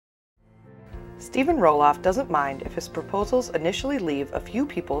Stephen Roloff doesn't mind if his proposals initially leave a few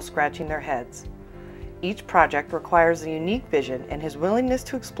people scratching their heads. Each project requires a unique vision, and his willingness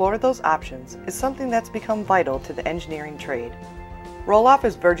to explore those options is something that's become vital to the engineering trade. Roloff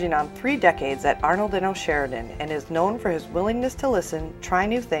is verging on 3 decades at Arnold and O'Sheridan and is known for his willingness to listen, try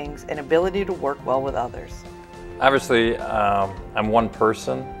new things, and ability to work well with others. Obviously, I'm one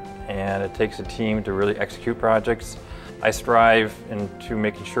person, and it takes a team to really execute projects. I strive into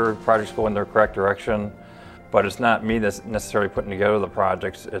making sure projects go in the correct direction, but it's not me that's necessarily putting together the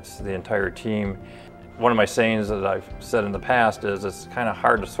projects, it's the entire team. One of my sayings that I've said in the past is it's kind of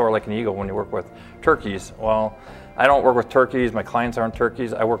hard to soar like an eagle when you work with turkeys. Well, I don't work with turkeys, my clients aren't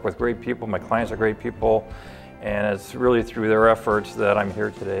turkeys, I work with great people, my clients are great people, and it's really through their efforts that I'm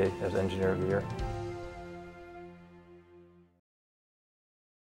here today as Engineer of the Year.